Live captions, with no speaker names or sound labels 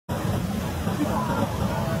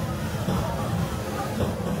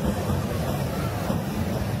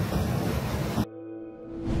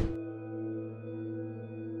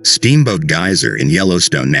Steamboat Geyser in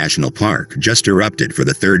Yellowstone National Park just erupted for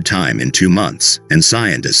the third time in 2 months, and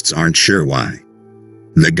scientists aren't sure why.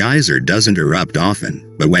 The geyser doesn't erupt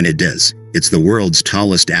often, but when it does, it's the world's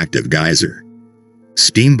tallest active geyser.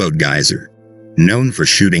 Steamboat Geyser, known for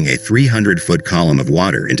shooting a 300-foot column of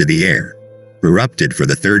water into the air, erupted for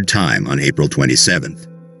the third time on April 27th.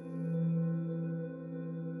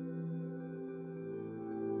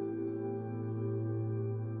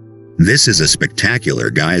 This is a spectacular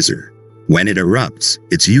geyser. When it erupts,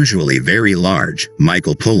 it's usually very large,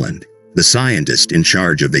 Michael Pulland, the scientist in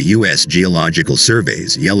charge of the U.S. Geological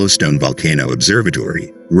Survey's Yellowstone Volcano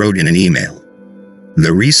Observatory, wrote in an email.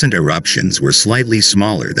 The recent eruptions were slightly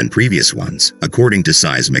smaller than previous ones, according to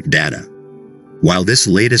seismic data. While this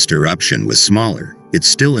latest eruption was smaller, it's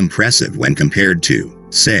still impressive when compared to,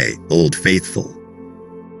 say, Old Faithful.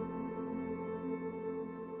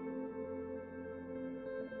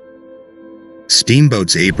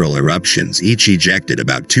 Steamboat's April eruptions each ejected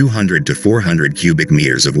about 200 to 400 cubic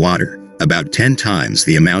meters of water, about 10 times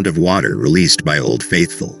the amount of water released by Old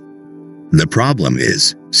Faithful. The problem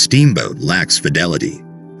is, Steamboat lacks fidelity.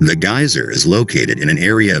 The geyser is located in an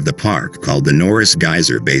area of the park called the Norris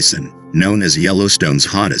Geyser Basin, known as Yellowstone's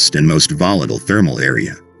hottest and most volatile thermal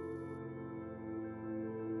area.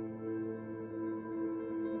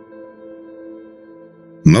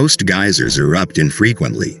 Most geysers erupt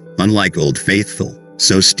infrequently, unlike Old Faithful,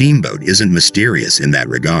 so Steamboat isn't mysterious in that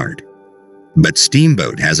regard. But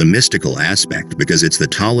Steamboat has a mystical aspect because it's the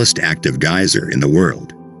tallest active geyser in the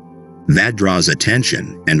world. That draws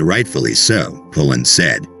attention, and rightfully so, Pulland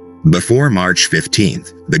said. Before March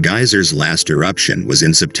 15th, the geyser's last eruption was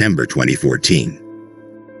in September 2014.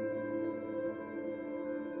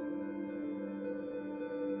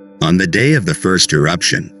 On the day of the first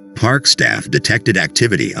eruption, park staff detected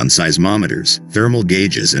activity on seismometers, thermal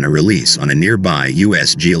gauges, and a release on a nearby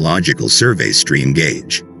U.S. Geological Survey stream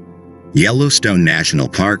gauge. Yellowstone National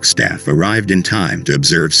Park staff arrived in time to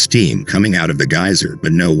observe steam coming out of the geyser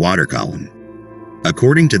but no water column.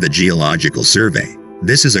 According to the Geological Survey,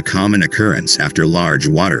 this is a common occurrence after large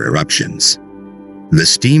water eruptions. The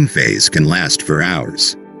steam phase can last for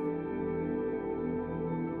hours.